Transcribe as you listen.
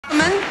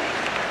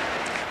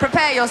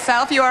Prepare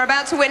yourself. You are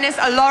about to witness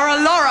a Laura,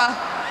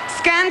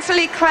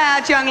 scantily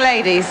clad young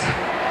ladies.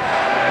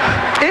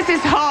 This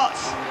is hot.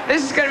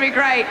 This is going to be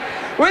great.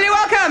 Will you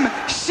welcome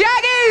Shaggy?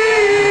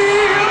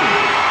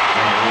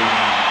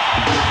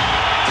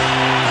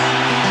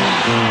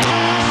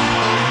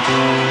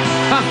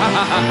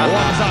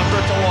 What's up,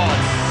 Brit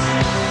Awards?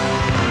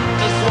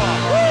 This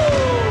one.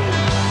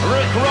 Woo!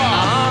 Rick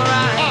Ross.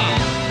 Alright.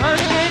 I'm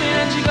skating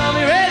and she got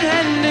me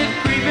red-handed,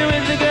 creeping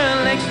with the girl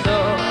next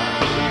door.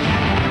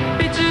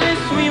 Picture this,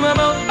 we were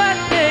both butt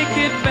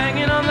naked,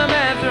 banging on the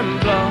bathroom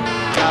floor.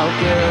 How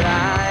could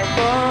I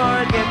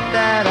forget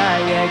that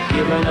I had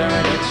given her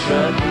an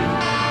extra beat?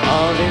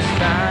 All this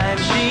time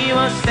she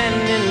was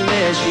standing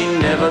there, she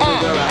never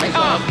took her eyes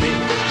off me.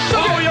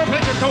 Show your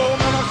picture to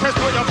man and test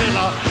for your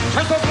villa.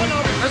 Test for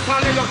your business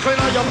and your clean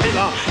on your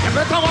pillar. You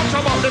better watch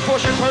your mouth before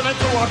she turn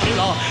into a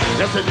killer.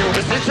 Listen to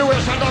the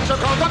situation, don't you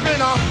call the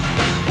winner.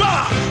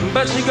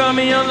 But she got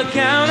me on the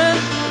counter.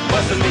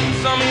 Wasn't me.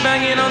 Saw me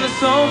banging on the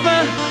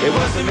sofa. It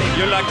wasn't me.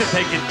 You like to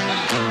take it.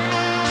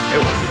 It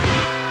wasn't me.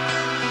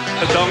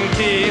 A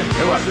donkey.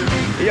 It wasn't me.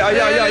 Yeah.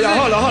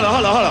 Hold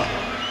on.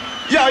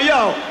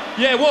 Yo.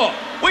 Yeah, what?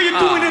 What you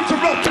doing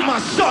interrupting my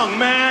song,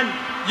 man?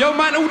 Yo,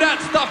 man, all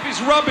that stuff is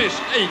rubbish.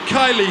 Hey,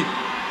 Kylie,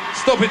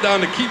 stop it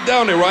down there. Keep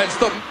down there, right?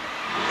 Stop.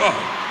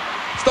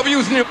 Stop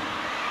using your...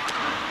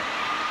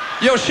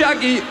 Yo,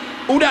 Shaggy,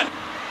 all that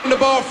on the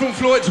bathroom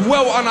floor, it's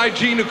well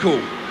unhygienical.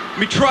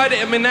 We tried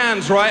it at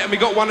Minan's, right? And we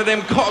got one of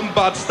them cotton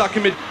buds stuck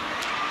in me.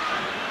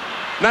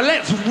 Now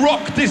let's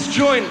rock this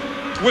joint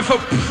with a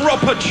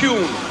proper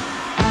tune.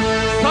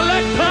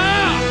 Selector!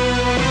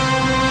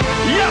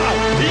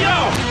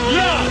 Yo!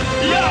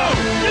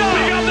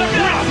 We got the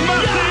Brit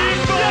Massive!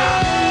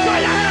 Throw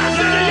your hands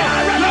in the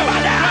air,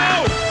 everybody!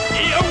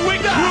 Eat a wick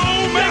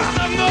crew, make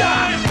some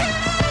noise!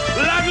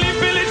 Langley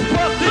Village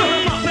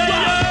Posse, say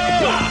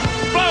yo!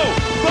 Bo!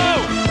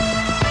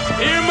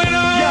 Hear me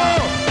now!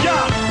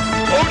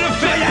 All the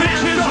fit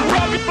bitches,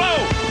 Robbie, Bo!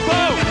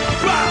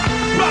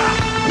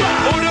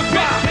 All the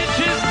fit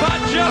bitches,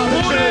 Badger,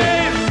 Woody!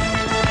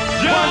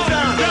 Yo!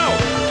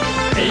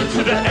 A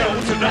to the L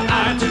to the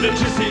I to the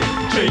Jizzy,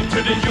 J to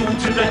the U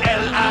to the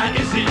L-I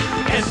Izzy,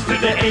 S to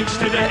the H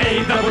to the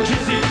A double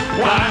Jizzy.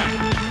 Why?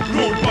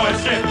 Rude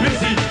boys get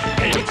busy.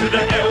 A to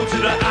the L to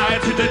the I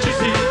to the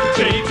Jizzy,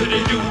 J to the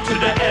U to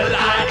the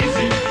L-I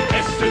Izzy,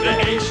 S to the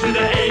H to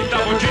the A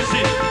double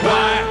Jizzy.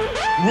 Why?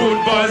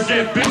 Rude boys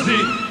get busy.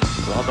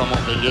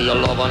 Ragamuffin, give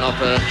your love and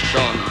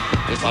affection.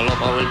 This a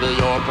lover will be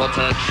your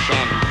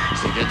protection.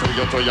 Sing it to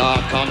your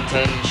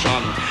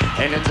contention.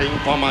 Anything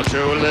for my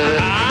Julie.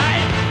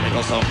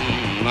 Because I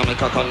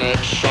make a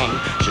connection.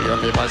 Share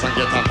me voice and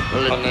get a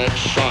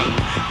connection.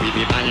 We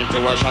be banging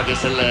to a Shaggy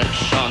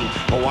selection.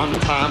 One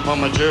time for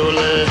my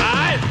Julie.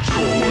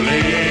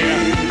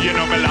 Julie, you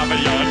know me love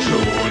you,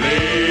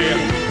 Julie.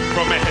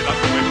 From my head up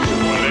to my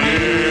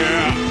Julie.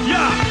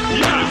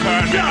 You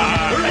turn me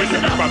on when you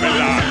make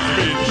Babylon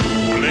speak,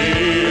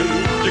 Julie.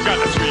 You got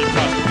the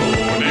sweetest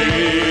pony.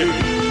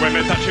 When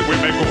me touch it with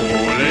my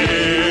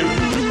goalie.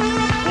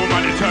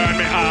 Woman, you turn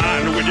me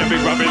on with your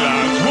big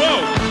Babylons.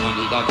 Whoa!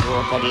 I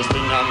cure for this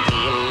thing I'm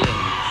feeling.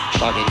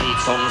 Shaggy needs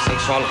some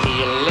sexual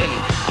healing.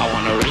 I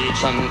wanna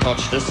reach and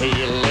touch the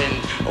ceiling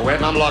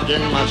when I'm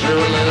logging my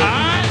Julie.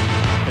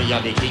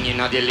 You're the king in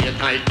the late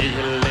night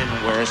dealing.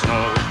 Worse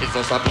now, it's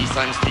just a piece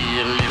I'm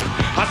stealing.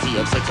 I see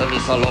if sex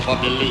is a love I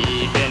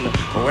believe in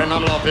when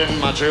I'm loving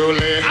my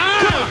Julie.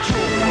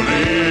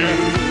 Julie,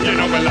 you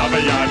know me love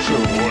you,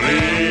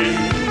 Julie.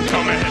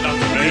 Come ahead up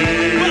to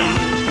me.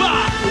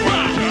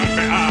 Turn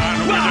me on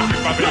with your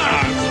big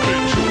Babylon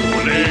split,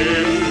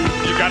 Julie.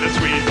 You got a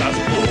sweet as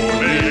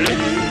pony.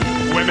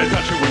 When me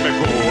touch it with me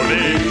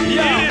goalie.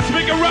 Yeah, it's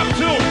bigger up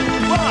too. 1,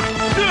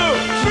 2,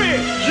 3.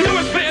 You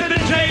was fitting the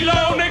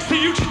J-Lo. Next to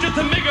you, she's just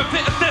a nigga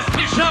fit a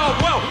Destiny show.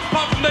 Well,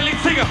 apart from the lead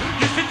singer,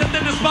 you fitter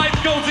than the Spice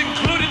Girls,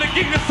 including the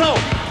King of Soul.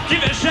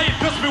 Give it a shake,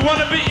 cause we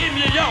wanna be in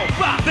you, yo.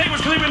 They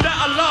was claiming that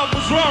our love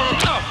was wrong.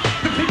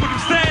 The people who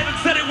stared and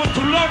said it was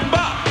too long,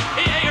 but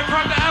it ain't a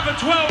crime to have a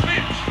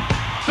 12-inch.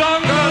 Dong,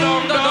 dong,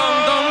 dong,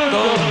 dong,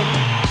 dong.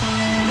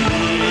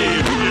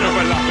 You know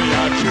I love you,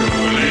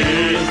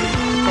 Julie.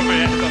 Come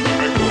here, that's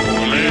my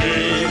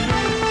goalie.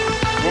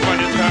 Woman,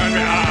 you turn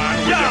me on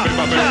with your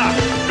big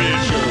baby,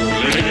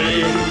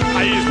 Julie.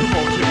 I used to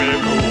promote you,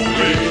 baby,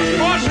 goalie.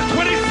 March the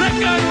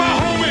 22nd, my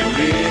homie.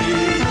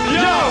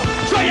 Yo,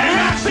 throw your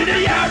hands in the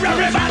air,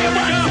 everybody,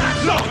 one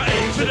time. Look, A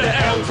to the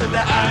L to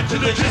the I to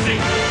the Jizzy,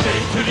 J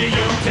to the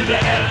U to the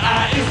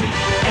L-I Izzy,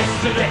 S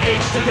to the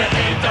H to the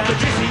A double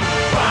Jizzy.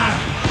 Why?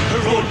 The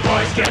road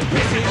boys get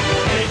busy.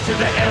 A to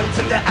the L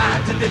to the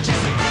I to the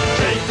Jizzy,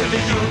 J to the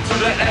U to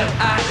the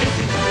L-I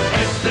Izzy,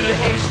 S to the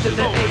H to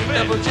the A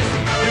double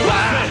Jizzy.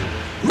 Why?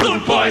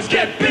 Road boys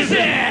get busy.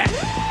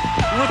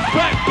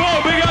 Respect, Bo,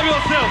 big up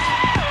yourselves.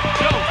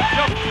 Yo.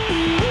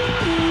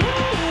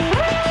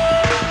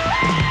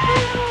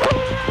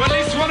 Well, at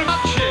least one of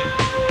that shit.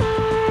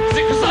 Is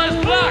it because I was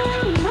black?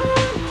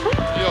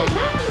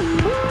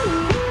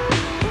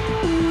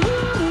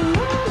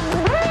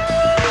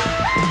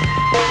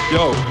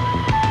 Yo.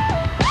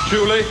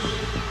 Julie,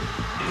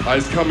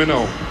 I's coming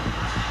home.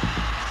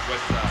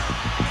 West side.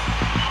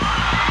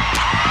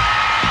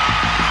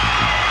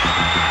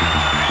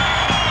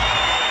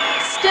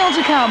 Still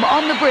to come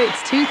on the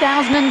Brits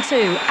 2002,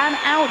 an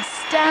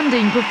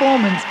outstanding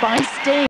performance by Sting.